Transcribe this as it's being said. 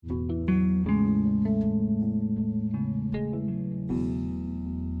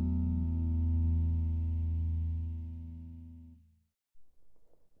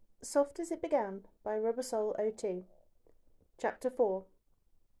Soft as It Began by Rubbersoul02. Chapter 4.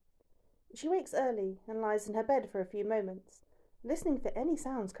 She wakes early and lies in her bed for a few moments, listening for any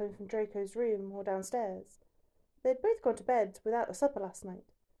sounds coming from Draco's room or downstairs. They had both gone to bed without a supper last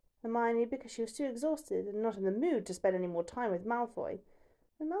night, Hermione because she was too exhausted and not in the mood to spend any more time with Malfoy,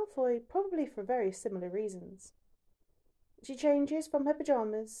 and Malfoy probably for very similar reasons. She changes from her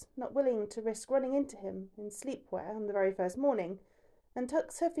pyjamas, not willing to risk running into him in sleepwear on the very first morning, and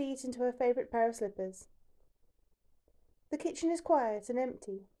tucks her feet into her favourite pair of slippers. The kitchen is quiet and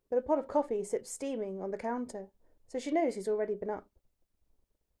empty, but a pot of coffee sits steaming on the counter, so she knows he's already been up.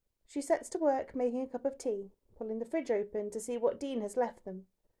 She sets to work making a cup of tea, pulling the fridge open to see what Dean has left them.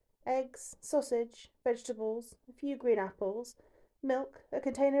 Eggs, sausage, vegetables, a few green apples, milk, a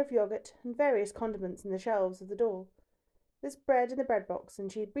container of yoghurt, and various condiments in the shelves of the door. There's bread in the bread box, and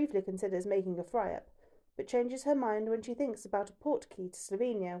she briefly considers making a fry-up, but changes her mind when she thinks about a portkey to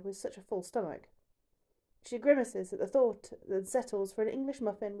Slovenia with such a full stomach. She grimaces at the thought and settles for an English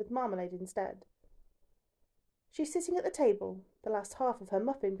muffin with marmalade instead. She's sitting at the table, the last half of her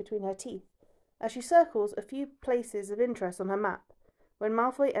muffin between her teeth, as she circles a few places of interest on her map, when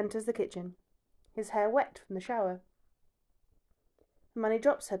Malfoy enters the kitchen, his hair wet from the shower. Hermione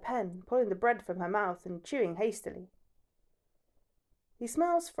drops her pen, pulling the bread from her mouth and chewing hastily. He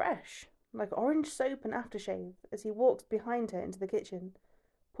smells fresh, like orange soap and aftershave, as he walks behind her into the kitchen,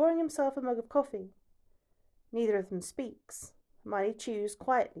 pouring himself a mug of coffee. Neither of them speaks. Hermione chews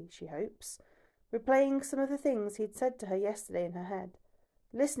quietly, she hopes, replaying some of the things he'd said to her yesterday in her head,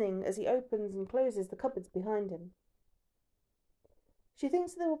 listening as he opens and closes the cupboards behind him. She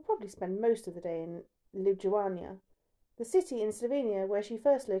thinks that they will probably spend most of the day in Ljubljana, the city in Slovenia where she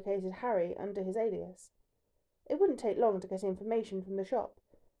first located Harry under his alias. It wouldn't take long to get information from the shop,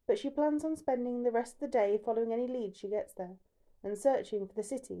 but she plans on spending the rest of the day following any leads she gets there, and searching for the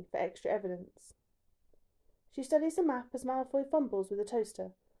city for extra evidence. She studies the map as Malfoy fumbles with the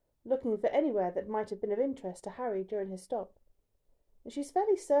toaster, looking for anywhere that might have been of interest to Harry during his stop. She's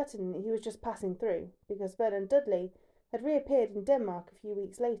fairly certain he was just passing through, because Vernon Dudley had reappeared in Denmark a few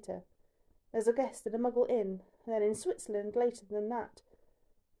weeks later, as a guest at a Muggle inn, and then in Switzerland later than that,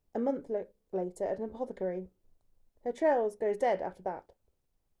 a month later at an apothecary. Her trails goes dead after that.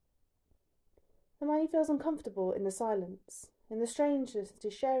 Hermione feels uncomfortable in the silence, in the strangeness that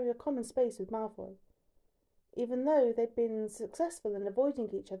is sharing a common space with Malfoy. Even though they'd been successful in avoiding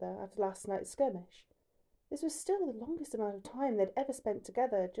each other after last night's skirmish, this was still the longest amount of time they'd ever spent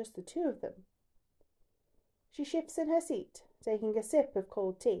together, just the two of them. She shifts in her seat, taking a sip of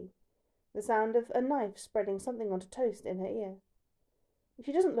cold tea, the sound of a knife spreading something onto toast in her ear.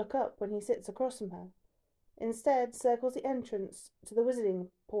 She doesn't look up when he sits across from her, instead circles the entrance to the wizarding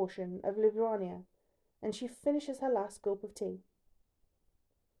portion of Ljubljana, and she finishes her last gulp of tea.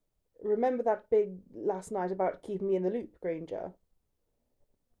 "Remember that big last night about keeping me in the loop, Granger?"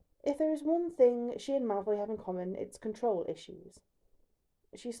 If there is one thing she and Malfoy have in common, it's control issues.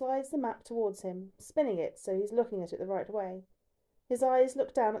 She slides the map towards him, spinning it so he's looking at it the right way. His eyes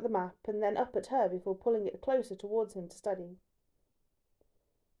look down at the map and then up at her before pulling it closer towards him to study.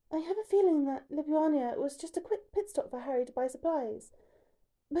 "I have a feeling that Ljubljana was just a quick pit stop for Harry to buy supplies.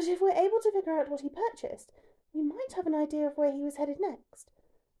 But if we're able to figure out what he purchased, we might have an idea of where he was headed next.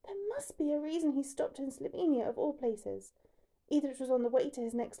 There must be a reason he stopped in Slovenia of all places. Either it was on the way to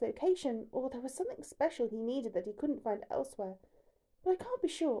his next location, or there was something special he needed that he couldn't find elsewhere. But I can't be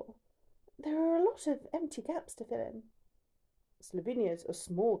sure. There are a lot of empty gaps to fill in." "Slovenia's a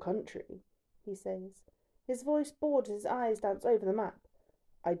small country," he says. His voice bored as his eyes dance over the map.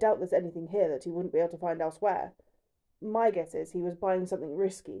 "I doubt there's anything here that he wouldn't be able to find elsewhere. My guess is he was buying something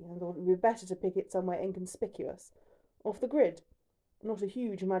risky and thought it would be better to pick it somewhere inconspicuous, off the grid. Not a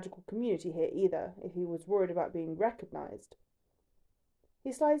huge magical community here either, if he was worried about being recognised."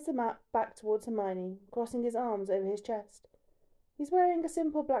 He slides the map back towards Hermione, crossing his arms over his chest. He's wearing a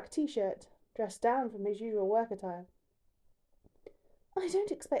simple black t-shirt, dressed down from his usual work attire. "I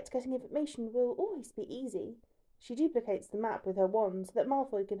don't expect getting information will always be easy." She duplicates the map with her wand so that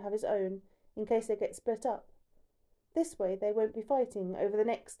Malfoy can have his own, in case they get split up. This way they won't be fighting over the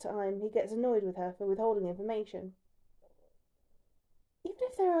next time he gets annoyed with her for withholding information. "Even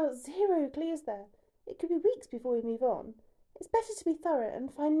if there are 0 clues there, it could be weeks before we move on. It's better to be thorough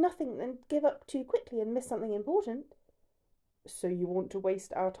and find nothing than give up too quickly and miss something important." "So you want to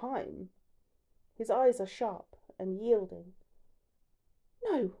waste our time?" His eyes are sharp and yielding.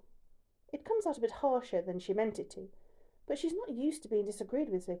 "No." It comes out a bit harsher than she meant it to, but she's not used to being disagreed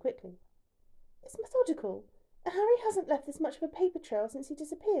with so quickly. "It's methodical. Harry hasn't left this much of a paper trail since he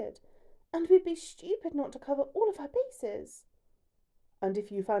disappeared, and we'd be stupid not to cover all of our bases." And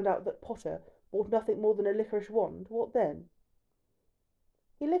if you found out that Potter bought nothing more than a licorice wand, what then?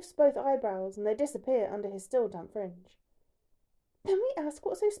 He lifts both eyebrows, and they disappear under his still damp fringe. Then we ask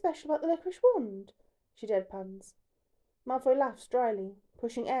what's so special about the licorice wand, she deadpans. Malfoy laughs dryly,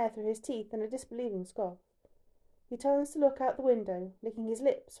 pushing air through his teeth in a disbelieving scoff. He turns to look out the window, licking his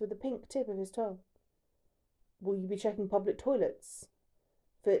lips with the pink tip of his tongue. Will you be checking public toilets?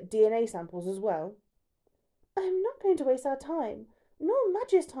 For DNA samples as well? I am not going to waste our time, nor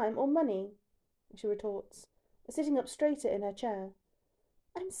Madge's time or money, she retorts, sitting up straighter in her chair.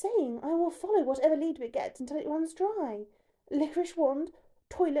 I'm saying I will follow whatever lead we get until it runs dry. Licorice wand,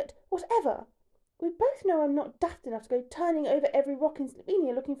 toilet, whatever. We both know I'm not daft enough to go turning over every rock in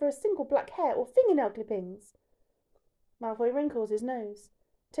Slovenia looking for a single black hair or fingernail clippings. Malfoy wrinkles his nose,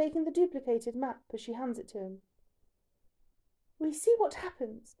 taking the duplicated map as she hands it to him. We see what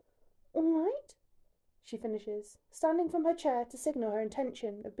happens. All right? She finishes, standing from her chair to signal her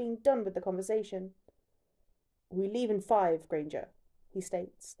intention of being done with the conversation. We leave in 5, Granger, he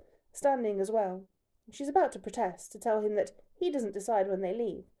states, standing as well. She's about to protest, to tell him that he doesn't decide when they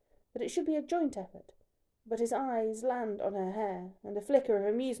leave, that it should be a joint effort, but his eyes land on her hair, and a flicker of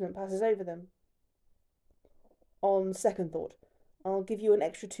amusement passes over them. On second thought, I'll give you an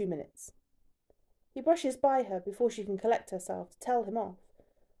extra 2 minutes. He brushes by her before she can collect herself to tell him off,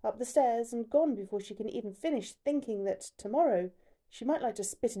 up the stairs and gone before she can even finish thinking that tomorrow she might like to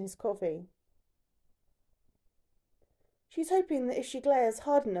spit in his coffee. She's hoping that if she glares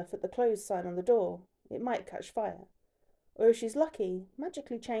hard enough at the closed sign on the door, it might catch fire, or if she's lucky,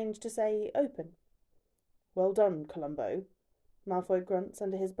 magically change to say open. Well done, Columbo, Malfoy grunts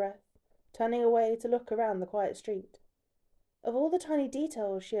under his breath, turning away to look around the quiet street. Of all the tiny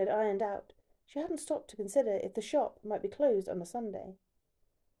details she had ironed out, she hadn't stopped to consider if the shop might be closed on a Sunday.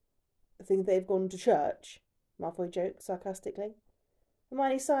 Think they've gone to church? Malfoy jokes sarcastically.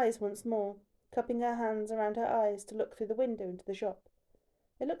 Hermione sighs once more, cupping her hands around her eyes to look through the window into the shop.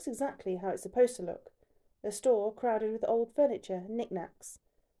 It looks exactly how it's supposed to look, a store crowded with old furniture and knick-knacks,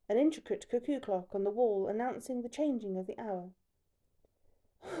 an intricate cuckoo clock on the wall announcing the changing of the hour.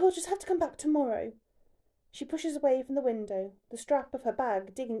 We'll just have to come back tomorrow. She pushes away from the window, the strap of her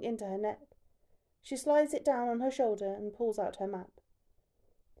bag digging into her neck. She slides it down on her shoulder and pulls out her map.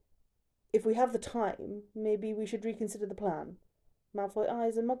 If we have the time, maybe we should reconsider the plan. Malfoy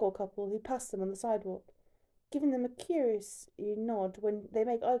eyes a muggle couple who pass them on the sidewalk, giving them a curious nod when they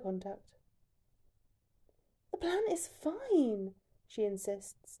make eye contact. The plan is fine, she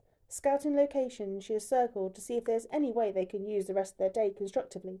insists, scouting locations she has circled to see if there's any way they can use the rest of their day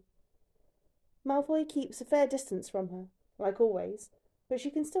constructively. Malfoy keeps a fair distance from her, like always, but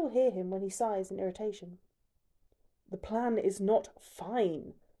she can still hear him when he sighs in irritation. The plan is not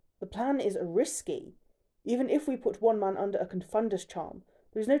fine. The plan is risky. Even if we put one man under a confundus charm,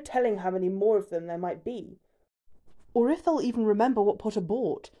 there is no telling how many more of them there might be. Or if they'll even remember what Potter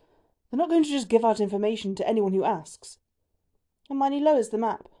bought. They're not going to just give out information to anyone who asks. Hermione lowers the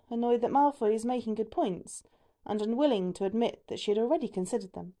map, annoyed that Malfoy is making good points, and unwilling to admit that she had already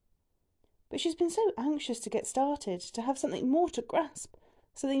considered them. But she's been so anxious to get started, to have something more to grasp,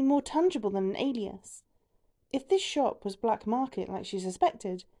 something more tangible than an alias. If this shop was black market like she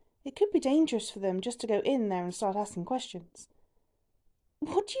suspected, it could be dangerous for them just to go in there and start asking questions.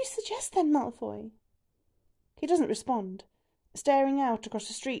 What do you suggest then, Malfoy? He doesn't respond, staring out across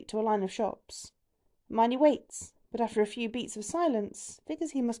the street to a line of shops. Hermione waits, but after a few beats of silence,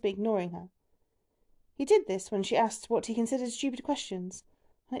 figures he must be ignoring her. He did this when she asked what he considered stupid questions,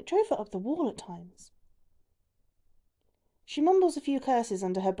 and it drove her up the wall at times. She mumbles a few curses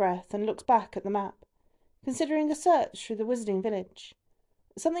under her breath and looks back at the map, considering a search through the Wizarding Village,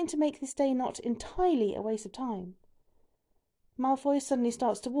 something to make this day not entirely a waste of time. Malfoy suddenly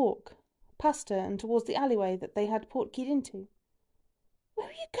starts to walk, past her and towards the alleyway that they had portkeyed into. Where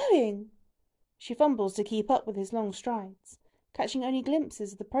are you going? She fumbles to keep up with his long strides, catching only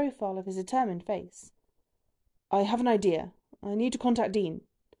glimpses of the profile of his determined face. I have an idea. I need to contact Dean.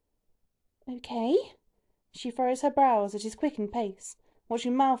 Okay. She furrows her brows at his quickened pace,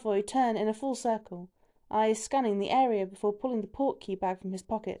 watching Malfoy turn in a full circle, eyes scanning the area before pulling the portkey bag from his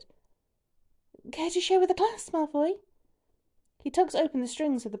pocket. Care to share with the class, Malfoy? He tugs open the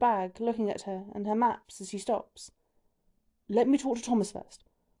strings of the bag, looking at her and her maps as he stops. Let me talk to Thomas first.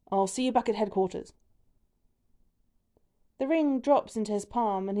 I'll see you back at headquarters. The ring drops into his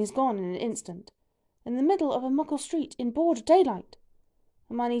palm and he's gone in an instant, in the middle of a Muggle street in broad daylight.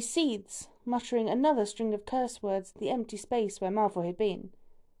 Hermione seethes, muttering another string of curse words at the empty space where Malfoy had been.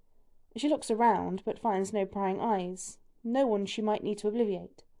 She looks around, but finds no prying eyes, no one she might need to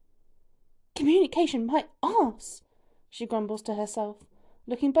obviate. Communication, my arse! She grumbles to herself,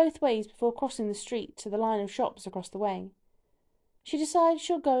 looking both ways before crossing the street to the line of shops across the way. She decides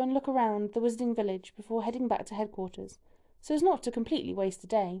she'll go and look around the Wizarding Village before heading back to headquarters, so as not to completely waste a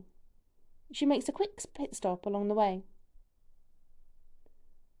day. She makes a quick pit stop along the way.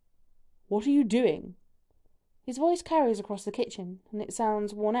 "What are you doing?" His voice carries across the kitchen, and it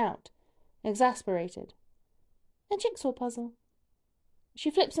sounds worn out, exasperated. A jigsaw puzzle.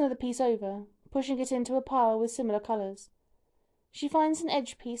 She flips another piece over, pushing it into a pile with similar colours. She finds an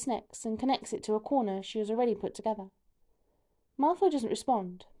edge piece next and connects it to a corner she has already put together. Malfoy doesn't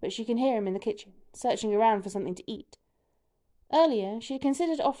respond, but she can hear him in the kitchen, searching around for something to eat. Earlier, she had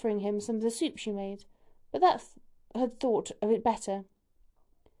considered offering him some of the soup she made, but that had thought of it better.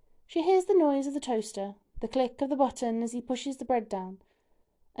 She hears the noise of the toaster, the click of the button as he pushes the bread down,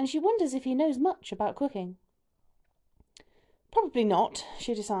 and she wonders if he knows much about cooking. Probably not,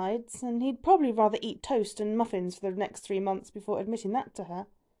 she decides, and he'd probably rather eat toast and muffins for the next 3 months before admitting that to her.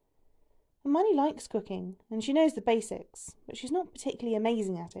 Hermione likes cooking, and she knows the basics, but she's not particularly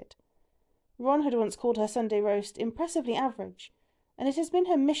amazing at it. Ron had once called her Sunday roast impressively average, and it has been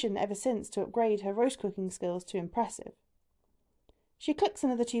her mission ever since to upgrade her roast cooking skills to impressive. She clicks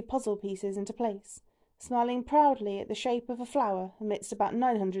another 2 puzzle pieces into place, smiling proudly at the shape of a flower amidst about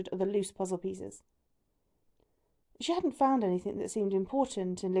 900 other loose puzzle pieces. She hadn't found anything that seemed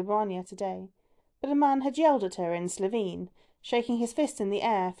important in Librania today, but a man had yelled at her in Slovene, shaking his fist in the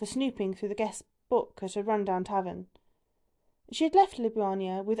air for snooping through the guest book at a rundown tavern. She had left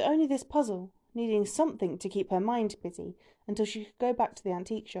Librania with only this puzzle, needing something to keep her mind busy until she could go back to the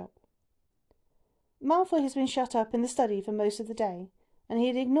antique shop. Malfoy has been shut up in the study for most of the day, and he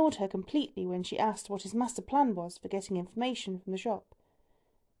had ignored her completely when she asked what his master plan was for getting information from the shop.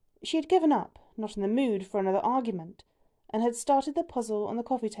 She had given up, not in the mood for another argument, and had started the puzzle on the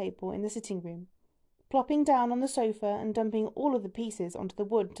coffee table in the sitting room, plopping down on the sofa and dumping all of the pieces onto the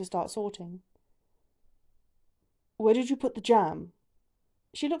wood to start sorting. "Where did you put the jam?"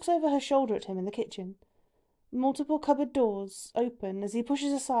 She looks over her shoulder at him in the kitchen. Multiple cupboard doors open as he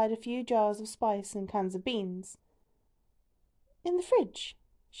pushes aside a few jars of spice and cans of beans. "In the fridge,"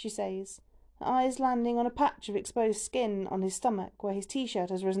 she says, her eyes landing on a patch of exposed skin on his stomach where his t-shirt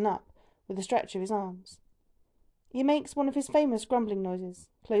has risen up with a stretch of his arms. He makes one of his famous grumbling noises,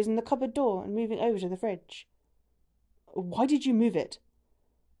 closing the cupboard door and moving over to the fridge. "Why did you move it?"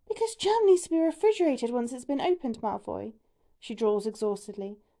 "Because jam needs to be refrigerated once it's been opened, Malfoy," she drawls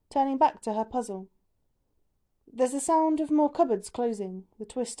exhaustedly, turning back to her puzzle. There's the sound of more cupboards closing, the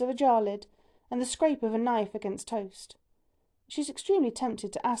twist of a jar lid, and the scrape of a knife against toast. She's extremely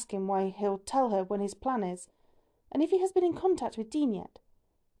tempted to ask him why he'll tell her when his plan is, and if he has been in contact with Dean yet,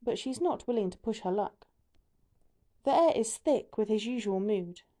 but she's not willing to push her luck. The air is thick with his usual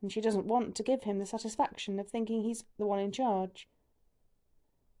mood, and she doesn't want to give him the satisfaction of thinking he's the one in charge.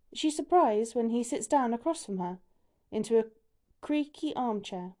 She's surprised when he sits down across from her, into a creaky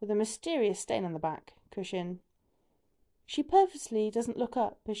armchair with a mysterious stain on the back cushion. She purposely doesn't look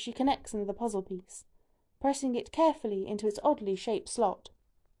up as she connects another puzzle piece, pressing it carefully into its oddly shaped slot.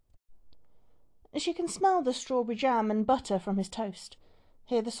 She can smell the strawberry jam and butter from his toast,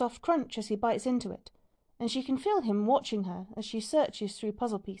 hear the soft crunch as he bites into it, and she can feel him watching her as she searches through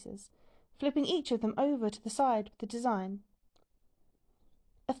puzzle pieces, flipping each of them over to the side with the design.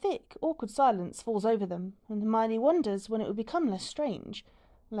 A thick, awkward silence falls over them, and Hermione wonders when it would become less strange,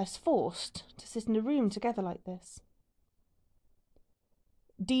 less forced, to sit in a room together like this.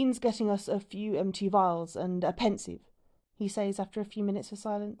 "Dean's getting us a few empty vials and a pensieve," he says after a few minutes of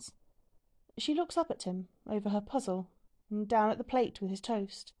silence. She looks up at him, over her puzzle, and down at the plate with his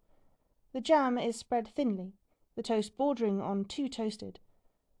toast. The jam is spread thinly, the toast bordering on too toasted,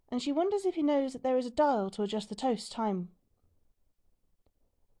 and she wonders if he knows that there is a dial to adjust the toast time.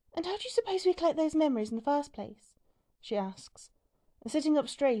 "And how do you suppose we collect those memories in the first place?" she asks, sitting up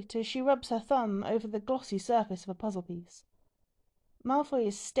straight as she rubs her thumb over the glossy surface of a puzzle piece. Malfoy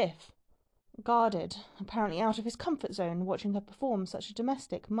is stiff, guarded, apparently out of his comfort zone watching her perform such a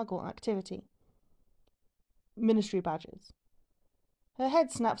domestic Muggle activity. "Ministry badges." Her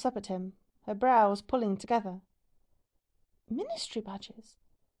head snaps up at him, her brows pulling together. "Ministry badges?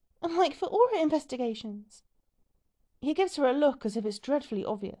 And like for aura investigations?" He gives her a look as if it's dreadfully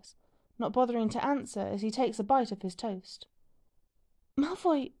obvious, not bothering to answer as he takes a bite of his toast.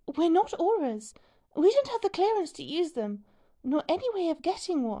 "Malfoy, we're not auras. We don't have the clearance to use them, nor any way of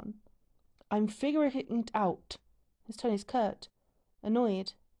getting one." "I'm figuring it out." His tone is curt,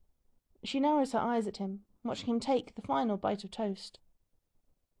 annoyed. She narrows her eyes at him, watching him take the final bite of toast.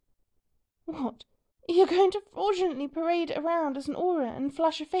 "What? You're going to fraudulently parade around as an aura and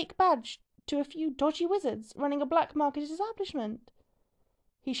flash a fake badge to a few dodgy wizards running a black market establishment?"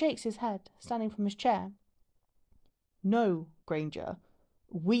 He shakes his head, standing from his chair. No, Granger.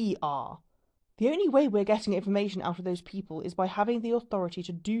 We are. The only way we're getting information out of those people is by having the authority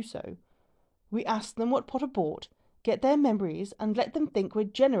to do so. We ask them what Potter bought, get their memories, and let them think we're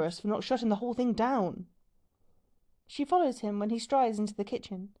generous for not shutting the whole thing down. She follows him when he strides into the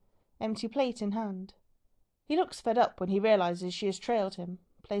kitchen, empty plate in hand. He looks fed up when he realises she has trailed him,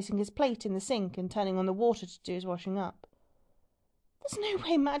 placing his plate in the sink and turning on the water to do his washing up. There's no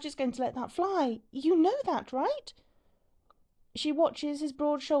way Madge is going to let that fly. You know that, right? She watches his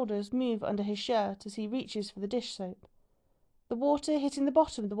broad shoulders move under his shirt as he reaches for the dish soap. The water hitting the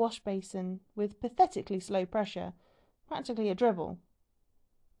bottom of the wash basin with pathetically slow pressure, practically a dribble.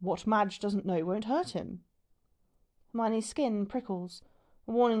 What Madge doesn't know won't hurt him. Hermione's skin prickles,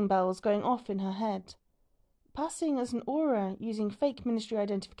 warning bells going off in her head. Passing as an aura using fake ministry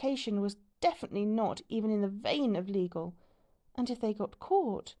identification was definitely not even in the vein of legal. And if they got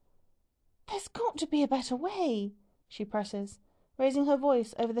caught... There's got to be a better way, she presses, raising her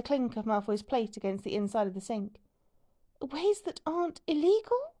voice over the clink of Malfoy's plate against the inside of the sink. Ways that aren't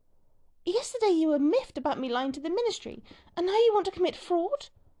illegal? Yesterday you were miffed about me lying to the ministry, and now you want to commit fraud?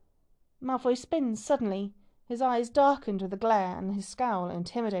 Malfoy spins suddenly, his eyes darkened with the glare and his scowl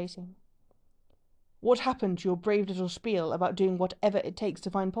intimidating. What happened to your brave little spiel about doing whatever it takes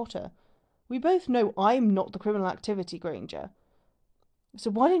to find Potter? We both know I'm not the criminal activity, Granger. So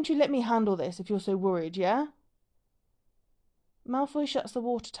why don't you let me handle this if you're so worried, yeah? Malfoy shuts the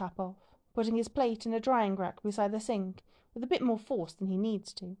water tap off, putting his plate in a drying rack beside the sink with a bit more force than he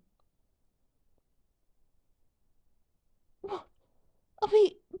needs to. What? Are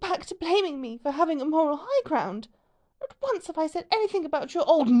we back to blaming me for having a moral high ground? Not once have I said anything about your...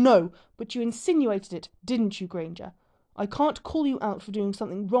 Oh, no, but you insinuated it, didn't you, Granger? I can't call you out for doing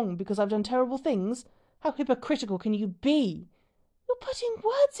something wrong because I've done terrible things. How hypocritical can you be? You're putting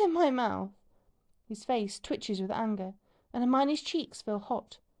words in my mouth. His face twitches with anger, and Hermione's cheeks feel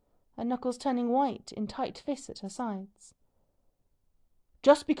hot, her knuckles turning white in tight fists at her sides.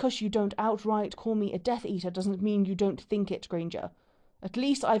 Just because you don't outright call me a Death Eater doesn't mean you don't think it, Granger. At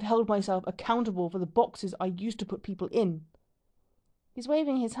least I've held myself accountable for the boxes I used to put people in. He's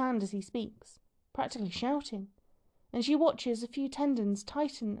waving his hand as he speaks, practically shouting, and she watches a few tendons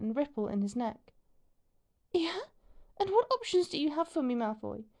tighten and ripple in his neck. Yeah? And what options do you have for me,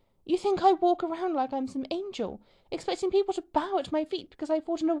 Malfoy? You think I walk around like I'm some angel, expecting people to bow at my feet because I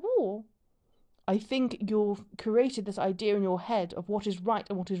fought in a war? I think you've created this idea in your head of what is right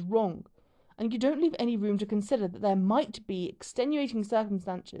and what is wrong, and you don't leave any room to consider that there might be extenuating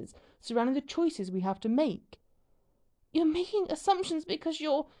circumstances surrounding the choices we have to make. You're making assumptions because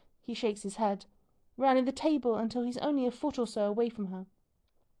you're... He shakes his head, rounding the table until he's only a foot or so away from her.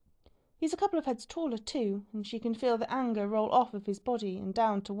 He's a couple of heads taller too, and she can feel the anger roll off of his body and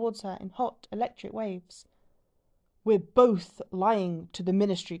down towards her in hot, electric waves. We're both lying to the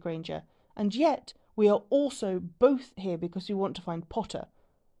ministry, Granger, and yet we are also both here because we want to find Potter.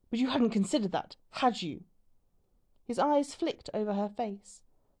 But you hadn't considered that, had you? His eyes flicked over her face,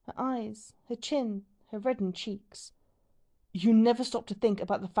 her eyes, her chin, her reddened cheeks. You never stop to think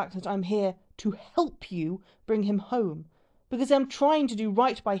about the fact that I'm here to help you bring him home, because I'm trying to do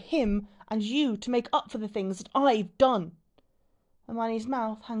right by him and you to make up for the things that I've done. Hermione's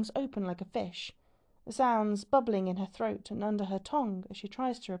mouth hangs open like a fish, the sounds bubbling in her throat and under her tongue as she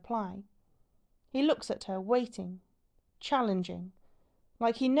tries to reply. He looks at her, waiting, challenging,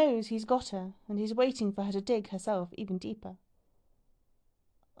 like he knows he's got her and he's waiting for her to dig herself even deeper.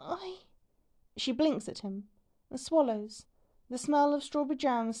 She blinks at him and swallows, the smell of strawberry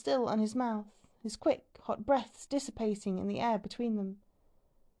jam still on his mouth, his quick, hot breaths dissipating in the air between them.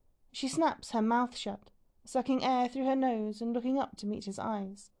 She snaps her mouth shut, sucking air through her nose and looking up to meet his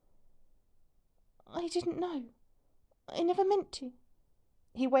eyes. I didn't know. I never meant to.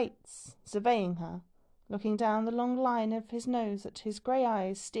 He waits, surveying her, looking down the long line of his nose that his grey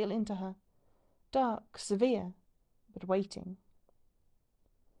eyes steal into her. Dark, severe, but waiting.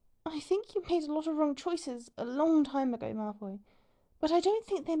 I think you made a lot of wrong choices a long time ago, Malfoy, but I don't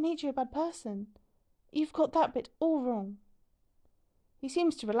think they made you a bad person. You've got that bit all wrong. He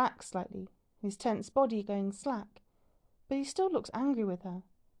seems to relax slightly, his tense body going slack, but he still looks angry with her,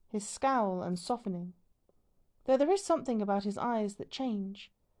 his scowl unsoftening, though there is something about his eyes that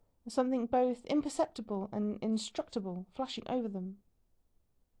change, something both imperceptible and indestructible flashing over them.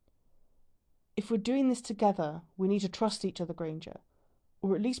 If we're doing this together, we need to trust each other, Granger,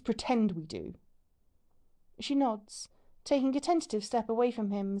 or at least pretend we do. She nods, taking a tentative step away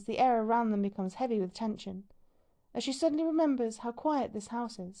from him as the air around them becomes heavy with tension, as she suddenly remembers how quiet this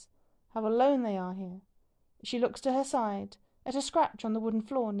house is, how alone they are here. She looks to her side, at a scratch on the wooden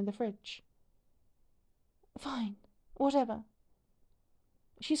floor near the fridge. "Fine. Whatever."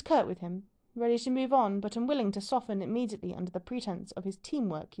 She's curt with him, ready to move on, but unwilling to soften immediately under the pretense of his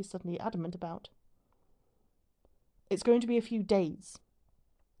teamwork he's suddenly adamant about. "It's going to be a few days,"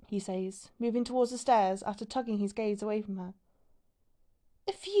 he says, moving towards the stairs after tugging his gaze away from her.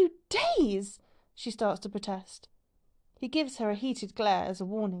 "A few days?" she starts to protest. He gives her a heated glare as a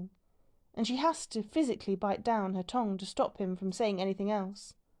warning, and she has to physically bite down her tongue to stop him from saying anything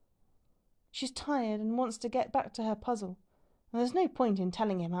else. She's tired and wants to get back to her puzzle, and there's no point in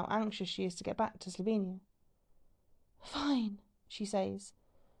telling him how anxious she is to get back to Slovenia. "Fine," she says,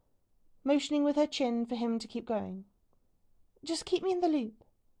 motioning with her chin for him to keep going. "Just keep me in the loop."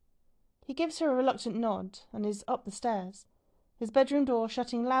 He gives her a reluctant nod and is up the stairs, his bedroom door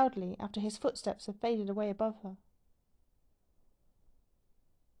shutting loudly after his footsteps have faded away above her.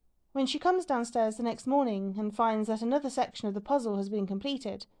 When she comes downstairs the next morning and finds that another section of the puzzle has been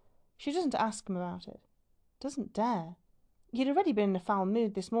completed, she doesn't ask him about it. Doesn't dare. He'd already been in a foul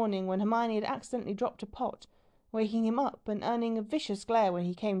mood this morning when Hermione had accidentally dropped a pot, waking him up and earning a vicious glare when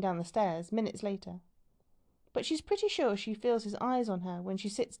he came down the stairs minutes later. But she's pretty sure she feels his eyes on her when she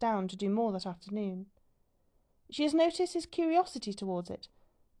sits down to do more that afternoon. She has noticed his curiosity towards it,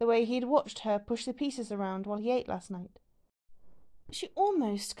 the way he'd watched her push the pieces around while he ate last night. She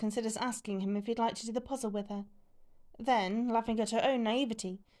almost considers asking him if he'd like to do the puzzle with her. Then, laughing at her own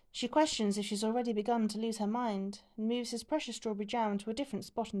naivety, she questions if she's already begun to lose her mind and moves his precious strawberry jam to a different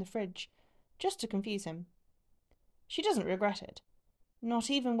spot in the fridge, just to confuse him. She doesn't regret it, not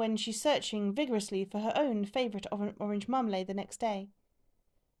even when she's searching vigorously for her own favourite orange marmalade the next day.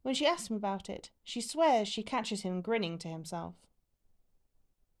 When she asks him about it, she swears she catches him grinning to himself.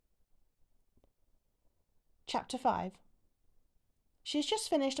 Chapter 5. She has just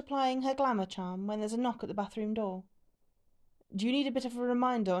finished applying her glamour charm when there's a knock at the bathroom door. "Do you need a bit of a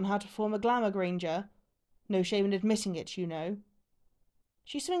reminder on how to form a glamour, Granger? No shame in admitting it, you know."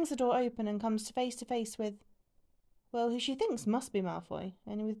 She swings the door open and comes face to face with, well, who she thinks must be Malfoy,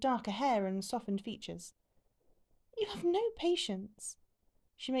 only with darker hair and softened features. "You have no patience."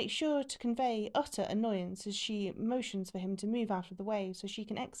 She makes sure to convey utter annoyance as she motions for him to move out of the way so she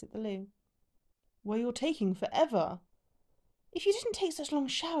can exit the loo. "Well, you're taking forever." "If you didn't take such long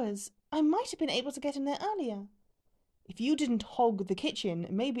showers, I might have been able to get in there earlier." "If you didn't hog the kitchen,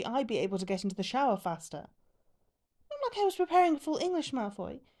 maybe I'd be able to get into the shower faster." "Not like I was preparing a full English,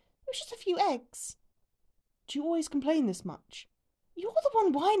 Malfoy. It was just a few eggs." "Do you always complain this much?" "You're the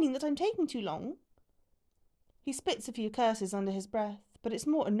one whining that I'm taking too long." He spits a few curses under his breath, but it's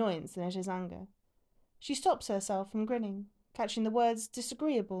more annoyance than it is anger. She stops herself from grinning, catching the words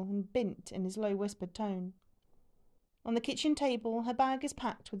disagreeable and bint in his low whispered tone. On the kitchen table, her bag is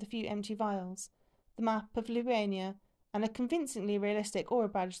packed with a few empty vials, the map of Lithuania, and a convincingly realistic aura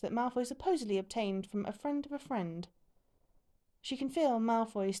badge that Malfoy supposedly obtained from a friend of a friend. She can feel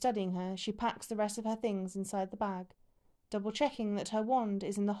Malfoy studying her as she packs the rest of her things inside the bag, double-checking that her wand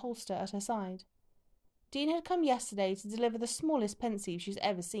is in the holster at her side. Dean had come yesterday to deliver the smallest pensieve she's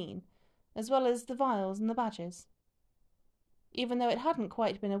ever seen, as well as the vials and the badges. Even though it hadn't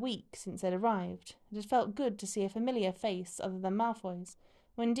quite been a week since they'd arrived, it had felt good to see a familiar face other than Malfoy's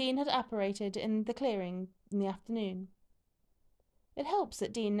when Dean had apparated in the clearing in the afternoon. It helps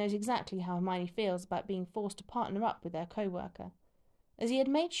that Dean knows exactly how Hermione feels about being forced to partner up with their co-worker, as he had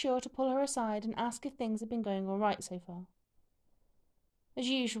made sure to pull her aside and ask if things had been going all right so far. As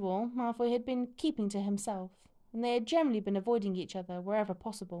usual, Malfoy had been keeping to himself, and they had generally been avoiding each other wherever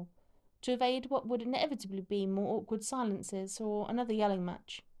possible, to evade what would inevitably be more awkward silences or another yelling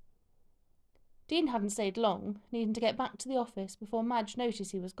match. Dean hadn't stayed long, needing to get back to the office before Madge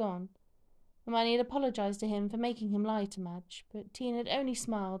noticed he was gone. Hermione had apologised to him for making him lie to Madge, but Dean had only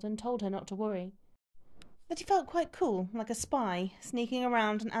smiled and told her not to worry. That he felt quite cool, like a spy, sneaking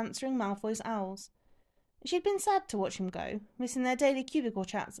around and answering Malfoy's owls. She had been sad to watch him go, missing their daily cubicle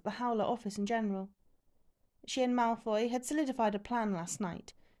chats at the Howler office in general. She and Malfoy had solidified a plan last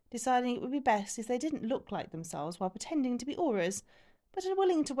night, deciding it would be best if they didn't look like themselves while pretending to be auras, but are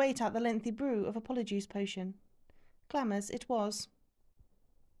willing to wait out the lengthy brew of a polyjuice potion. Glamours it was.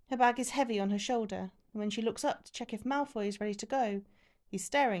 Her bag is heavy on her shoulder, and when she looks up to check if Malfoy is ready to go, he's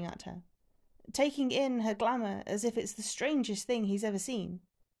staring at her, taking in her glamour as if it's the strangest thing he's ever seen.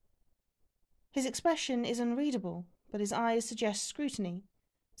 His expression is unreadable, but his eyes suggest scrutiny,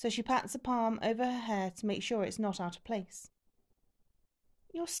 so she pats a palm over her hair to make sure it's not out of place.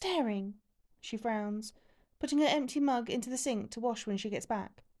 "You're staring," she frowns, putting her empty mug into the sink to wash when she gets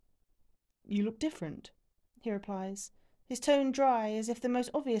back. "You look different," he replies, his tone dry as if the most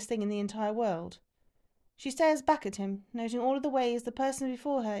obvious thing in the entire world. She stares back at him, noting all of the ways the person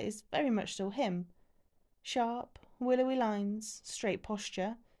before her is very much still him. Sharp, willowy lines, straight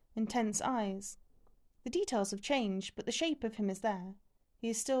posture, intense eyes. The details have changed, but the shape of him is there. He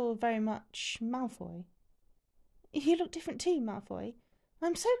is still very much Malfoy. You look different too, Malfoy.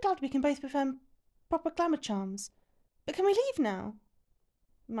 I'm so glad we can both perform proper glamour charms. But can we leave now?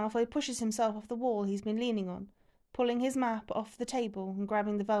 Malfoy pushes himself off the wall he's been leaning on, pulling his map off the table and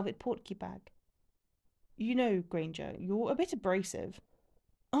grabbing the velvet portkey bag. You know, Granger, you're a bit abrasive.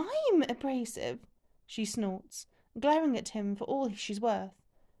 I'm abrasive, she snorts, glaring at him for all she's worth.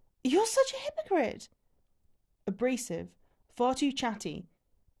 You're such a hypocrite. Abrasive, far too chatty.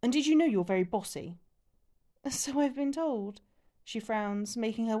 And did you know you're very bossy? So I've been told. She frowns,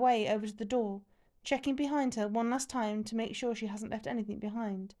 making her way over to the door, checking behind her one last time to make sure she hasn't left anything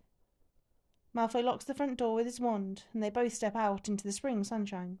behind. Malfoy locks the front door with his wand, and they both step out into the spring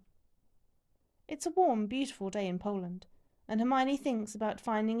sunshine. It's a warm, beautiful day in Poland, and Hermione thinks about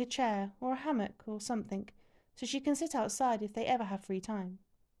finding a chair or a hammock or something so she can sit outside if they ever have free time.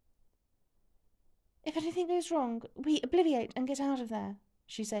 If anything goes wrong, we obliviate and get out of there,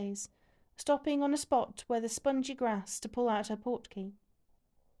 she says, stopping on a spot where there's spongy grass to pull out her portkey.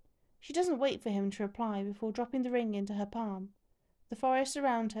 She doesn't wait for him to reply before dropping the ring into her palm, the forest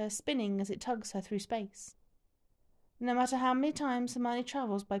around her spinning as it tugs her through space. No matter how many times Hermione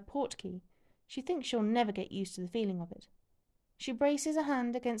travels by portkey, she thinks she'll never get used to the feeling of it. She braces a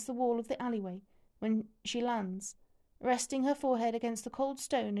hand against the wall of the alleyway when she lands, resting her forehead against the cold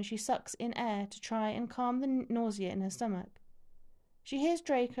stone as she sucks in air to try and calm the nausea in her stomach. She hears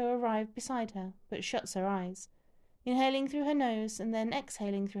Draco arrive beside her, but shuts her eyes, inhaling through her nose and then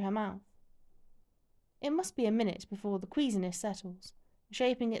exhaling through her mouth. It must be a minute before the queasiness settles,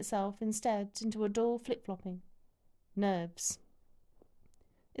 shaping itself instead into a dull flip-flopping. Nerves.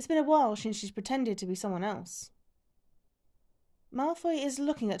 It's been a while since she's pretended to be someone else. Malfoy is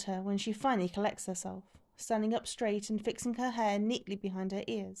looking at her when she finally collects herself, standing up straight and fixing her hair neatly behind her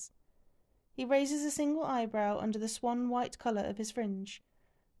ears. He raises a single eyebrow under the swan-white colour of his fringe,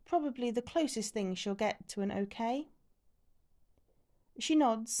 probably the closest thing she'll get to an okay. She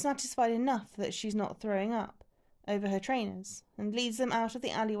nods, satisfied enough that she's not throwing up, over her trainers, and leads them out of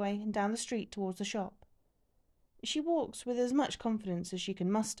the alleyway and down the street towards the shop. She walks with as much confidence as she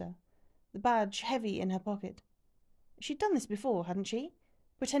can muster, the badge heavy in her pocket. She'd done this before, hadn't she?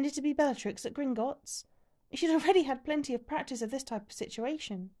 Pretended to be Bellatrix at Gringotts? She'd already had plenty of practice of this type of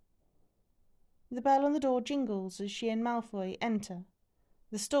situation. The bell on the door jingles as she and Malfoy enter.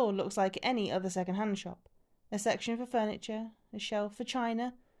 The store looks like any other second-hand shop. A section for furniture, a shelf for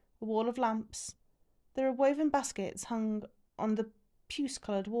china, a wall of lamps. There are woven baskets hung on the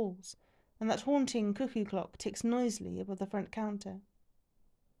puce-coloured walls, and that haunting cuckoo clock ticks noisily above the front counter.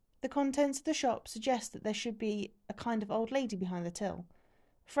 The contents of the shop suggest that there should be a kind of old lady behind the till,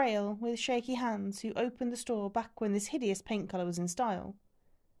 frail, with shaky hands, who opened the store back when this hideous paint colour was in style.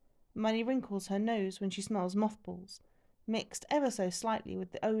 Hermione wrinkles her nose when she smells mothballs, mixed ever so slightly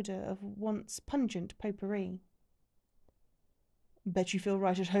with the odour of once pungent potpourri. Bet you feel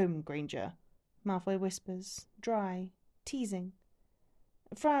right at home, Granger, Malfoy whispers, dry, teasing.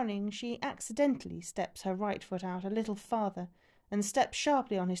 Frowning, she accidentally steps her right foot out a little farther and steps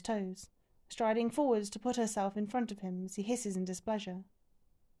sharply on his toes, striding forwards to put herself in front of him as he hisses in displeasure.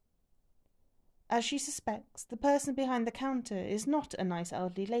 As she suspects, the person behind the counter is not a nice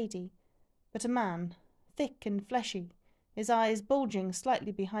elderly lady, but a man, thick and fleshy, his eyes bulging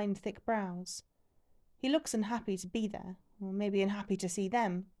slightly behind thick brows. He looks unhappy to be there, or maybe unhappy to see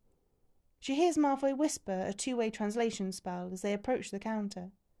them. She hears Malfoy whisper a two-way translation spell as they approach the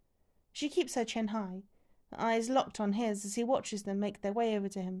counter. She keeps her chin high, her eyes locked on his as he watches them make their way over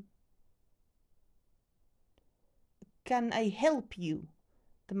to him. "Can I help you?"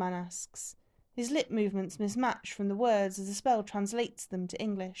 the man asks, his lip movements mismatched from the words as the spell translates them to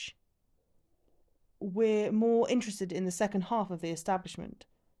English. "We're more interested in the second half of the establishment,"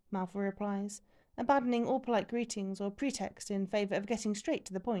 Malfoy replies, abandoning all polite greetings or pretext in favour of getting straight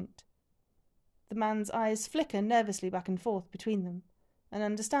to the point. The man's eyes flicker nervously back and forth between them, an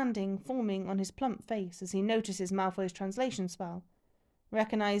understanding forming on his plump face as he notices Malfoy's translation spell,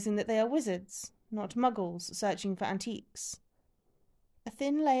 recognising that they are wizards, not muggles searching for antiques. A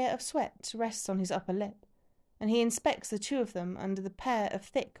thin layer of sweat rests on his upper lip, and he inspects the two of them under the pair of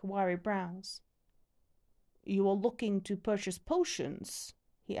thick, wiry brows. "You are looking to purchase potions?"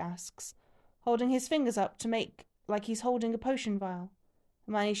 he asks, holding his fingers up to make like he's holding a potion vial.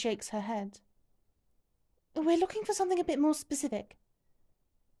 Hermione shakes her head. "We're looking for something a bit more specific."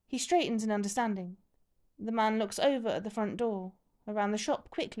 He straightens in understanding. The man looks over at the front door, around the shop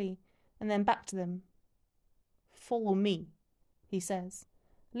quickly, and then back to them. Follow me, he says,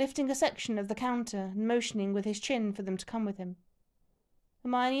 lifting a section of the counter and motioning with his chin for them to come with him.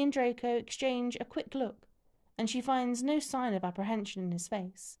 Hermione and Draco exchange a quick look, and she finds no sign of apprehension in his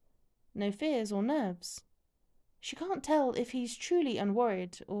face, no fears or nerves. She can't tell if he's truly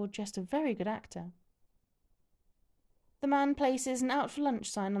unworried or just a very good actor. The man places an out for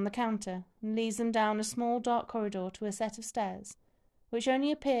lunch sign on the counter and leads them down a small dark corridor to a set of stairs, which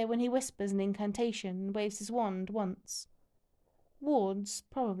only appear when he whispers an incantation and waves his wand once. Wards,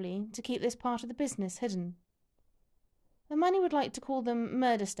 probably, to keep this part of the business hidden. Hermione would like to call them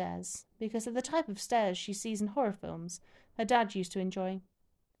murder stairs, because they're the type of stairs she sees in horror films her dad used to enjoy.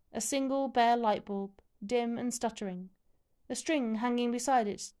 A single bare light bulb, dim and stuttering, a string hanging beside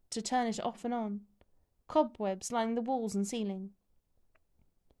it to turn it off and on, cobwebs lining the walls and ceiling.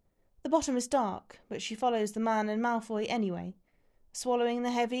 The bottom is dark, but she follows the man and Malfoy anyway, swallowing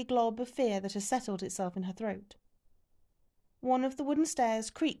the heavy glob of fear that has settled itself in her throat. One of the wooden stairs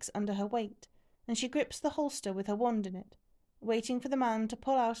creaks under her weight, and she grips the holster with her wand in it, waiting for the man to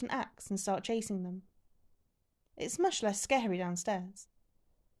pull out an axe and start chasing them. It's much less scary downstairs.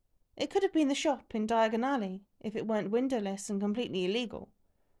 It could have been the shop in Diagon Alley if it weren't windowless and completely illegal.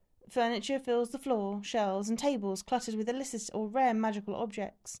 Furniture fills the floor, shelves and tables cluttered with illicit or rare magical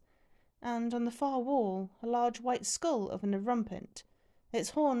objects, and on the far wall a large white skull of an erumpent,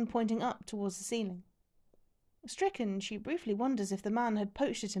 its horn pointing up towards the ceiling. Stricken, she briefly wonders if the man had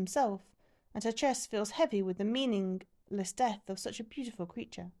poached it himself, and her chest feels heavy with the meaningless death of such a beautiful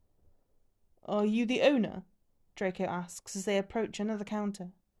creature. "Are you the owner?" Draco asks as they approach another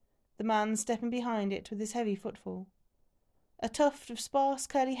counter, the man stepping behind it with his heavy footfall. A tuft of sparse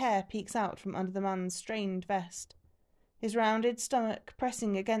curly hair peeks out from under the man's strained vest, his rounded stomach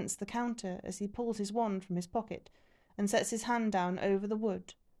pressing against the counter as he pulls his wand from his pocket and sets his hand down over the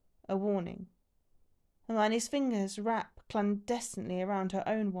wood, a warning. Hermione's fingers wrap clandestinely around her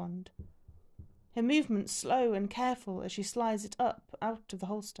own wand, her movements slow and careful as she slides it up out of the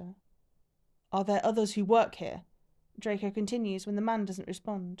holster. "Are there others who work here?" Draco continues when the man doesn't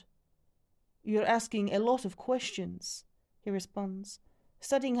respond. "You're asking a lot of questions," he responds,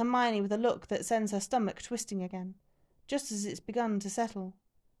 studying Hermione with a look that sends her stomach twisting again, just as it's begun to settle.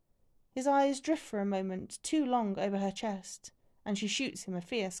 His eyes drift for a moment too long over her chest, and she shoots him a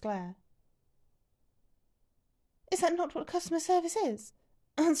fierce glare. "Is that not what customer service is?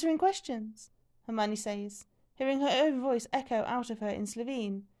 Answering questions?" Hermione says, hearing her own voice echo out of her in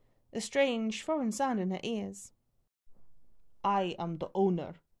Slovene, a strange, foreign sound in her ears. "I am the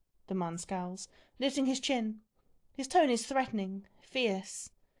owner," the man scowls, lifting his chin. His tone is threatening,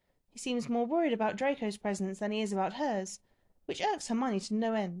 fierce. He seems more worried about Draco's presence than he is about hers, which irks Hermione to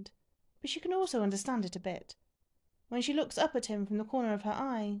no end, but she can also understand it a bit. When she looks up at him from the corner of her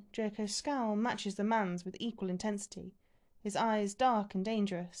eye, Draco's scowl matches the man's with equal intensity, his eyes dark and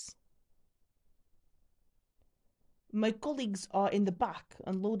dangerous. "My colleagues are in the back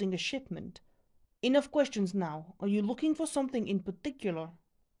unloading a shipment. Enough questions now. Are you looking for something in particular?"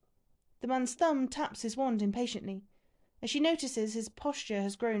 The man's thumb taps his wand impatiently, as she notices his posture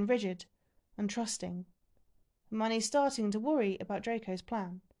has grown rigid, untrusting. Hermione's starting to worry about Draco's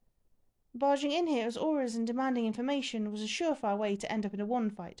plan. Barging in here as Aurors and demanding information was a surefire way to end up in a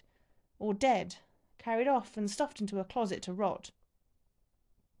wand fight, or dead, carried off and stuffed into a closet to rot.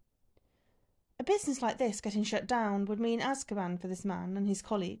 A business like this getting shut down would mean Azkaban for this man and his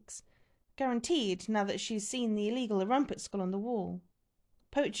colleagues, guaranteed now that she's seen the illegal rumpet skull on the wall.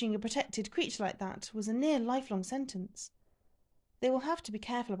 Poaching a protected creature like that was a near lifelong sentence. They will have to be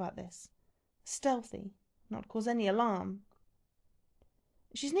careful about this. Stealthy, not cause any alarm.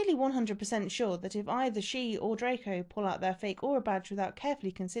 She's nearly 100% sure that if either she or Draco pull out their fake aura badge without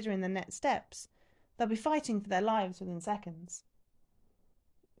carefully considering the next steps, they'll be fighting for their lives within seconds.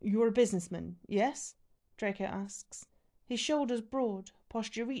 "You're a businessman, yes?" Draco asks, his shoulders broad,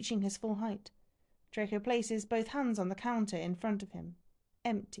 posture reaching his full height. Draco places both hands on the counter in front of him.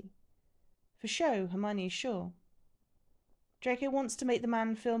 Empty. For show, Hermione is sure. Draco wants to make the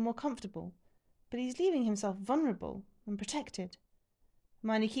man feel more comfortable, but he's leaving himself vulnerable and protected.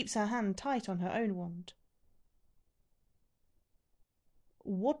 Hermione keeps her hand tight on her own wand.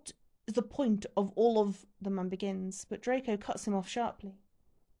 "What is the point of all of—" the man begins, but Draco cuts him off sharply.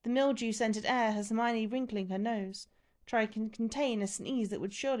 The mildew-scented air has Hermione wrinkling her nose, trying to contain a sneeze that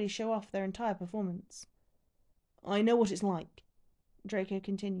would surely show off their entire performance. "I know what it's like," Draco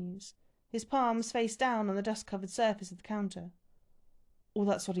continues, his palms face down on the dust-covered surface of the counter. "All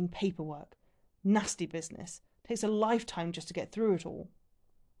that sorting paperwork. Nasty business. Takes a lifetime just to get through it all."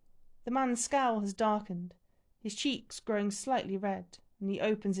 The man's scowl has darkened, his cheeks growing slightly red, and he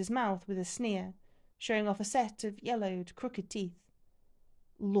opens his mouth with a sneer, showing off a set of yellowed, crooked teeth.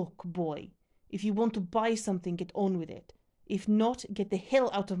 "Look, boy, if you want to buy something, get on with it. If not, get the hell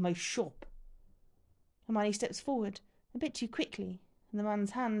out of my shop." Hermione steps forward, a bit too quickly, and the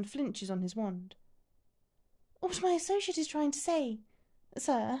man's hand flinches on his wand. "What my associate is trying to say,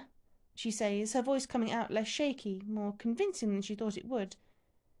 sir," she says, her voice coming out less shaky, more convincing than she thought it would,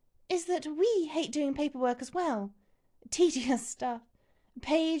 "is that we hate doing paperwork as well. Tedious stuff.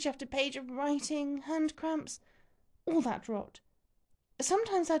 Page after page of writing, hand cramps, all that rot.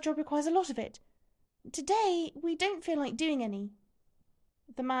 Sometimes our job requires a lot of it. Today, we don't feel like doing any."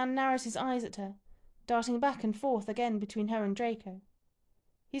 The man narrows his eyes at her, darting back and forth again between her and Draco.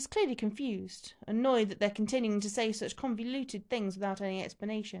 He's clearly confused, annoyed that they're continuing to say such convoluted things without any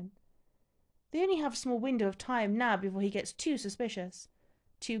explanation. They only have a small window of time now before he gets too suspicious,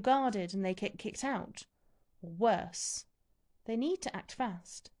 too guarded, and they get kicked out. Or worse. They need to act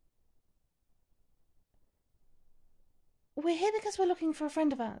fast. "We're here because we're looking for a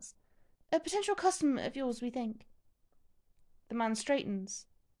friend of ours. A potential customer of yours, we think." The man straightens,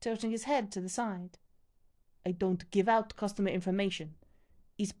 tilting his head to the side. "I don't give out customer information.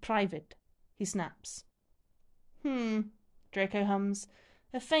 It's private," he snaps. Draco hums,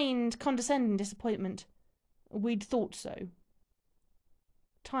 a feigned, condescending disappointment. "We'd thought so."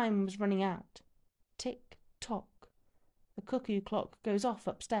 Time was running out. Tick-tock. The cuckoo clock goes off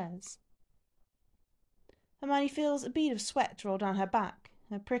upstairs. Hermione feels a bead of sweat roll down her back,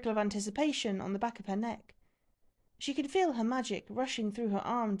 a prickle of anticipation on the back of her neck. She can feel her magic rushing through her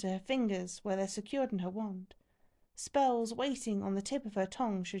arm to her fingers where they're secured in her wand, spells waiting on the tip of her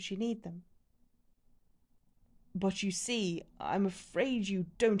tongue should she need them. "But you see, I'm afraid you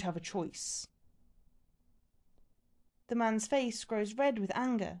don't have a choice." The man's face grows red with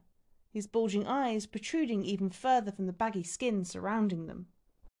anger, his bulging eyes protruding even further from the baggy skin surrounding them.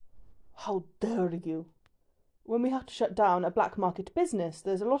 "How dare you! When we have to shut down a black market business,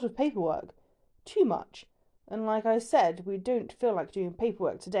 there's a lot of paperwork. Too much. And like I said, we don't feel like doing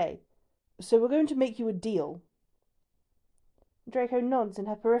paperwork today. So we're going to make you a deal." Draco nods in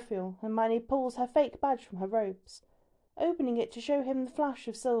her peripheral, and Hermione pulls her fake badge from her robes, opening it to show him the flash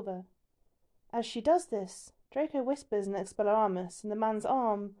of silver. As she does this, Draco whispers an Expelliarmus, and the man's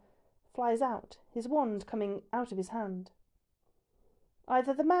arm flies out, his wand coming out of his hand.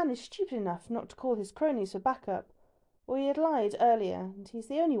 Either the man is stupid enough not to call his cronies for backup, or he had lied earlier, and he's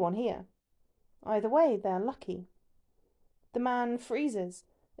the only one here. Either way, they're lucky. The man freezes,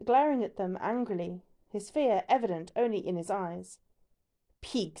 glaring at them angrily, his fear evident only in his eyes.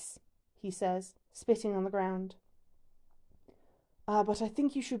 "Pigs," he says, spitting on the ground. But I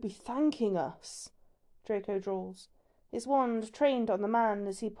think you should be thanking us," Draco drawls, his wand trained on the man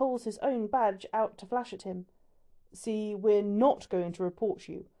as he pulls his own badge out to flash at him. "See, we're not going to report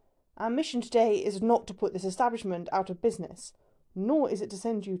you. Our mission today is not to put this establishment out of business, nor is it to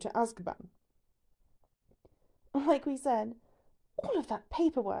send you to Azkaban." Like we said, all of that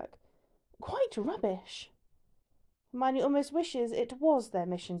paperwork. Quite rubbish. Hermione almost wishes it was their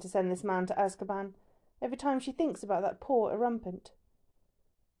mission to send this man to Azkaban, every time she thinks about that poor Erumpent.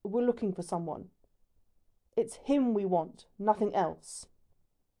 "We're looking for someone. It's him we want, nothing else."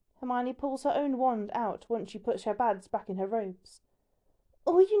 Hermione pulls her own wand out once she puts her badge back in her robes.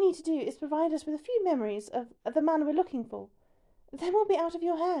 "All you need to do is provide us with a few memories of the man we're looking for. Then we'll be out of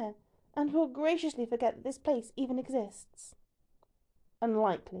your hair, and we'll graciously forget that this place even exists."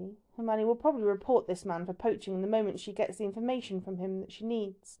 Unlikely. Hermione will probably report this man for poaching the moment she gets the information from him that she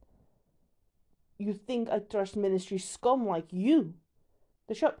needs. "You think I trust Ministry scum like you?"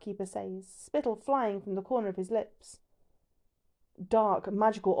 the shopkeeper says, spittle flying from the corner of his lips. "Dark,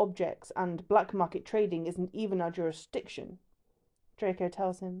 magical objects and black market trading isn't even our jurisdiction," Draco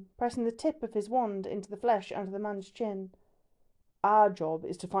tells him, pressing the tip of his wand into the flesh under the man's chin. "Our job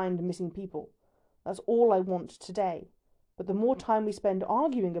is to find missing people. That's all I want today. But the more time we spend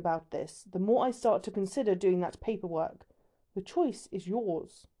arguing about this, the more I start to consider doing that paperwork. The choice is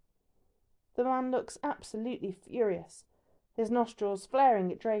yours." The man looks absolutely furious, his nostrils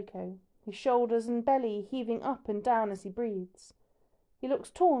flaring at Draco, his shoulders and belly heaving up and down as he breathes. He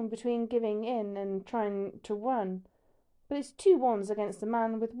looks torn between giving in and trying to run, but it's 2 wands against a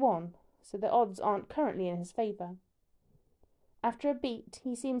man with 1, so the odds aren't currently in his favour. After a beat,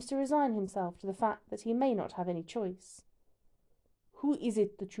 he seems to resign himself to the fact that he may not have any choice. "Who is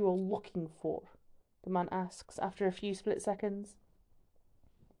it that you are looking for?" the man asks after a few split seconds.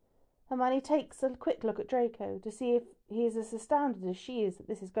 Hermione takes a quick look at Draco to see if he is as astounded as she is that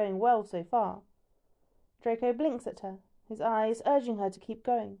this is going well so far. Draco blinks at her, his eyes urging her to keep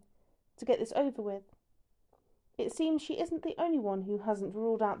going, to get this over with. It seems she isn't the only one who hasn't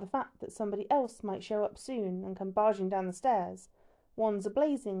ruled out the fact that somebody else might show up soon and come barging down the stairs, wands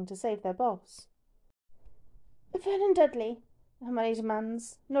a-blazing to save their boss. "Vernon Dudley," Hermione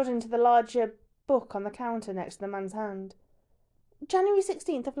demands, nodding to the larger book on the counter next to the man's hand. "January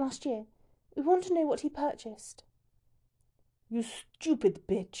 16th of last year. We want to know what he purchased." "You stupid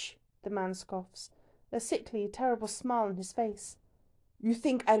bitch," the man scoffs, a sickly, terrible smile on his face. "You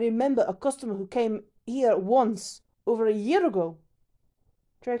think I remember a customer who came here once, over a year ago?"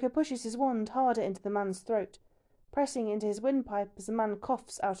 Draco pushes his wand harder into the man's throat, pressing into his windpipe as the man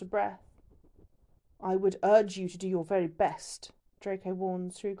coughs out of breath. "I would urge you to do your very best," Draco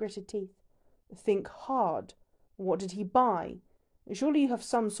warns through gritted teeth. "Think hard. What did he buy? Surely you have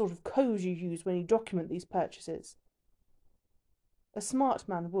some sort of code you use when you document these purchases." A smart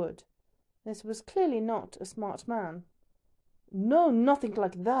man would. This was clearly not a smart man. "No, nothing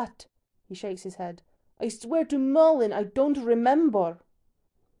like that." He shakes his head. "I swear to Merlin, I don't remember."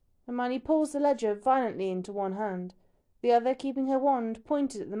 Hermione pulls the ledger violently into one hand, the other keeping her wand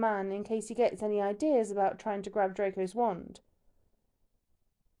pointed at the man in case he gets any ideas about trying to grab Draco's wand.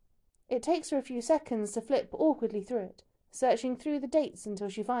 It takes her a few seconds to flip awkwardly through it, searching through the dates until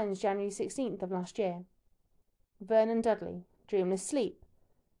she finds January 16th of last year. Vernon Dudley, dreamless sleep,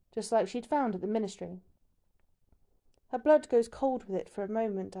 just like she'd found at the ministry. Her blood goes cold with it for a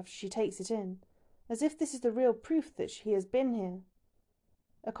moment after she takes it in, as if this is the real proof that he has been here.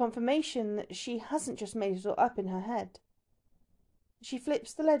 A confirmation that she hasn't just made it all up in her head. She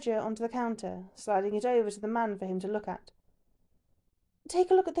flips the ledger onto the counter, sliding it over to the man for him to look at.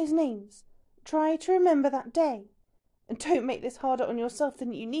 "Take a look at those names. Try to remember that day. And don't make this harder on yourself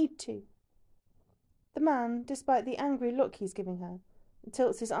than you need to." The man, despite the angry look he's giving her,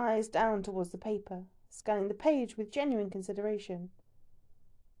 tilts his eyes down towards the paper, scanning the page with genuine consideration.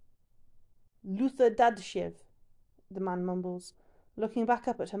 "Luther Dadshev," the man mumbles, looking back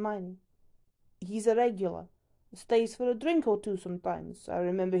up at Hermione. "He's a regular. Stays for a drink or two sometimes. I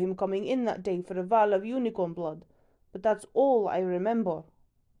remember him coming in that day for a vial of unicorn blood, but that's all I remember."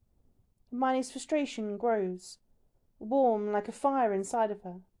 Hermione's frustration grows, warm like a fire inside of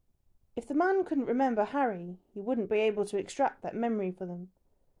her. If the man couldn't remember Harry, he wouldn't be able to extract that memory for them.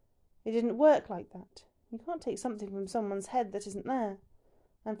 It didn't work like that. You can't take something from someone's head that isn't there,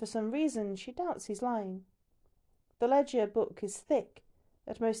 and for some reason she doubts he's lying. The ledger book is thick,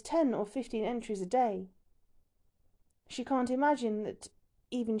 at most 10 or 15 entries a day. She can't imagine that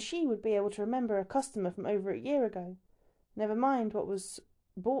even she would be able to remember a customer from over a year ago, never mind what was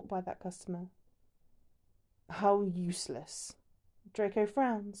bought by that customer. "How useless." Draco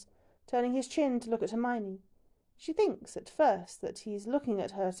frowns, turning his chin to look at Hermione. She thinks at first that he's looking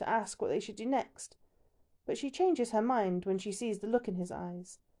at her to ask what they should do next, but she changes her mind when she sees the look in his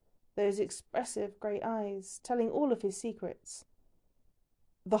eyes, those expressive grey eyes, telling all of his secrets.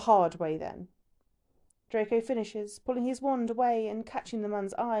 "The hard way, then." Draco finishes, pulling his wand away and catching the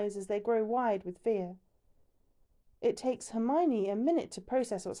man's eyes as they grow wide with fear. It takes Hermione a minute to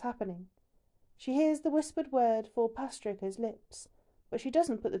process what's happening. She hears the whispered word fall past Draco's lips, but she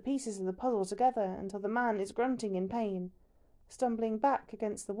doesn't put the pieces of the puzzle together until the man is grunting in pain, stumbling back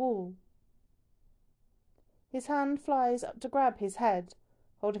against the wall. His hand flies up to grab his head,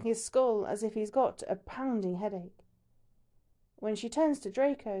 holding his skull as if he's got a pounding headache. When she turns to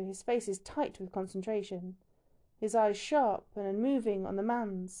Draco, his face is tight with concentration, his eyes sharp and unmoving on the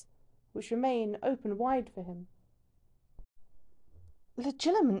man's, which remain open wide for him.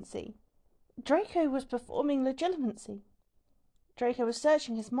 Legilimency. Draco was performing legilimency. Draco was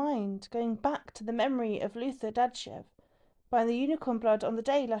searching his mind, going back to the memory of Luther Dadshev, buying the unicorn blood on the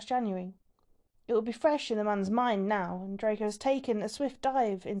day last January. It would be fresh in the man's mind now, and Draco has taken a swift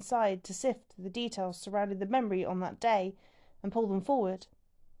dive inside to sift the details surrounding the memory on that day and pull them forward.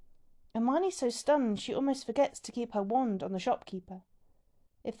 Hermione's so stunned she almost forgets to keep her wand on the shopkeeper.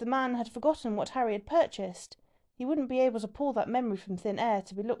 If the man had forgotten what Harry had purchased, he wouldn't be able to pull that memory from thin air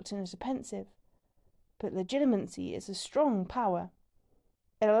to be looked in as a pensive. But legilimency is a strong power.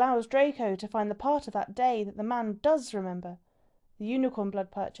 It allows Draco to find the part of that day that the man does remember, the unicorn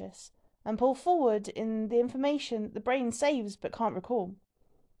blood purchase, and pull forward in the information that the brain saves but can't recall,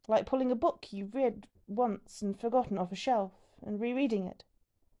 like pulling a book you've read once and forgotten off a shelf and rereading it.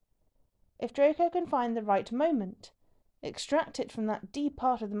 If Draco can find the right moment, extract it from that deep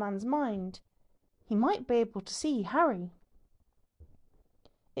part of the man's mind, he might be able to see Harry.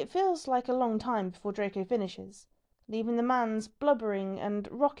 It feels like a long time before Draco finishes, leaving the man's blubbering and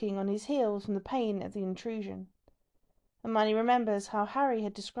rocking on his heels from the pain of the intrusion. Hermione remembers how Harry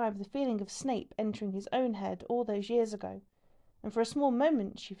had described the feeling of Snape entering his own head all those years ago, and for a small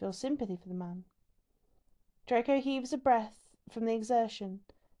moment she feels sympathy for the man. Draco heaves a breath from the exertion,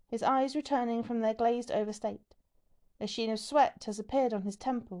 his eyes returning from their glazed-over state. A sheen of sweat has appeared on his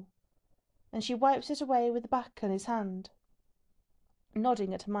temple, and she wipes it away with the back of his hand,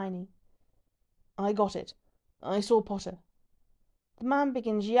 nodding at Hermione. I got it. I saw Potter. The man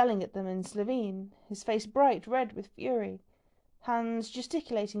begins yelling at them in Slovene, his face bright red with fury, hands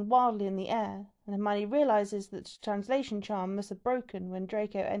gesticulating wildly in the air, and Hermione realizes that the translation charm must have broken when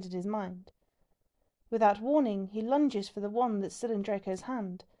Draco entered his mind. Without warning, he lunges for the wand that's still in Draco's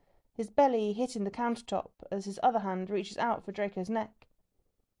hand, his belly hitting the countertop as his other hand reaches out for Draco's neck.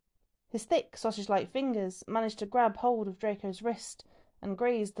 His thick, sausage-like fingers manage to grab hold of Draco's wrist and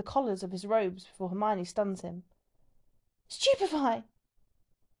graze the collars of his robes before Hermione stuns him. Stupefy!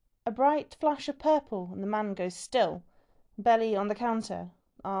 A bright flash of purple, and the man goes still, belly on the counter,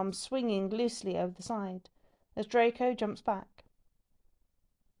 arms swinging loosely over the side, as Draco jumps back.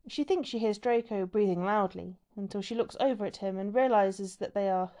 She thinks she hears Draco breathing loudly, until she looks over at him and realizes that they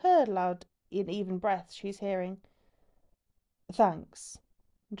are her loud, even breaths she's hearing. Thanks.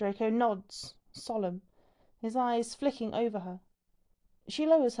 Draco nods, solemn, his eyes flicking over her. She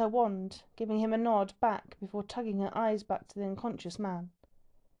lowers her wand, giving him a nod back before tugging her eyes back to the unconscious man.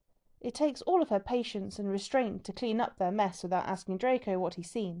 It takes all of her patience and restraint to clean up their mess without asking Draco what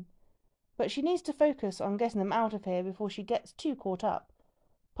he's seen, but she needs to focus on getting them out of here before she gets too caught up,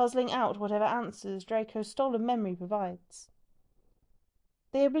 puzzling out whatever answers Draco's stolen memory provides.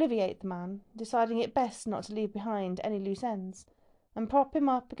 They obliviate the man, deciding it best not to leave behind any loose ends, and prop him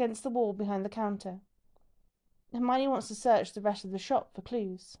up against the wall behind the counter. Hermione wants to search the rest of the shop for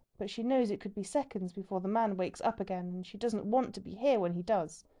clues, but she knows it could be seconds before the man wakes up again, and she doesn't want to be here when he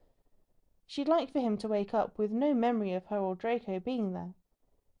does. She'd like for him to wake up with no memory of her or Draco being there,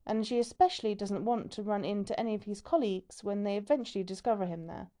 and she especially doesn't want to run into any of his colleagues when they eventually discover him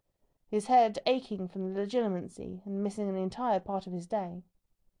there, his head aching from the legitimacy and missing an entire part of his day.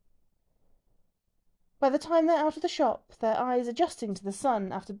 By the time they're out of the shop, their eyes adjusting to the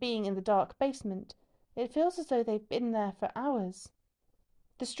sun after being in the dark basement, it feels as though they've been there for hours.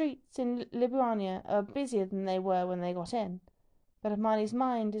 The streets in Libuania are busier than they were when they got in, but Hermione's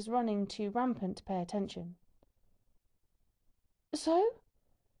mind is running too rampant to pay attention. So?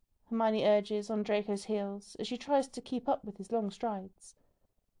 Hermione urges on Draco's heels as she tries to keep up with his long strides.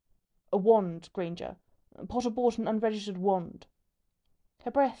 A wand, Granger. Potter bought an unregistered wand.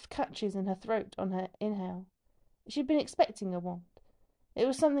 Her breath catches in her throat on her inhale. She'd been expecting a wand. It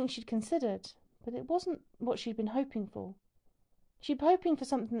was something she'd considered, but it wasn't what she'd been hoping for. She'd been hoping for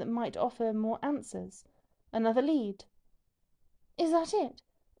something that might offer more answers, another lead. Is that it?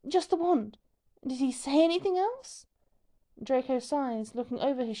 Just the wand? Did he say anything else? Draco sighs, looking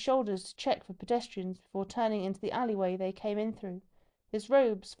over his shoulders to check for pedestrians before turning into the alleyway they came in through, his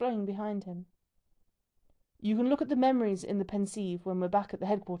robes flowing behind him. You can look at the memories in the pensieve when we're back at the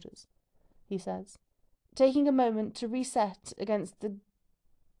headquarters, he says, taking a moment to reset against the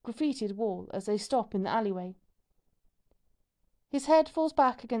graffitied wall as they stop in the alleyway. His head falls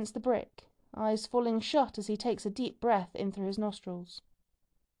back against the brick, eyes falling shut as he takes a deep breath in through his nostrils.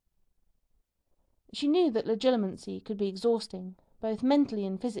 She knew that legitimacy could be exhausting, both mentally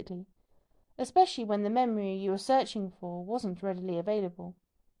and physically, especially when the memory you were searching for wasn't readily available.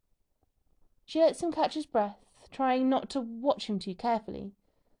 She lets him catch his breath, trying not to watch him too carefully,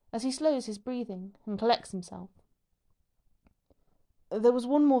 as he slows his breathing and collects himself. There was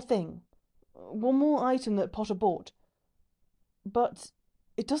one more thing, one more item that Potter bought, but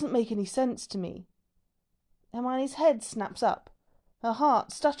it doesn't make any sense to me. Hermione's head snaps up, her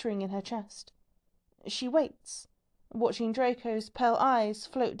heart stuttering in her chest. She waits, watching Draco's pale eyes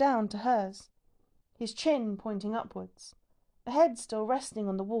float down to hers, his chin pointing upwards, her head still resting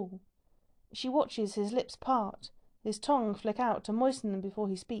on the wall. She watches his lips part, his tongue flick out to moisten them before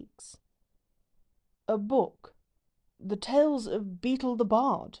he speaks. A book. The Tales of Beetle the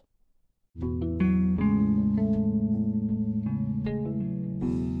Bard.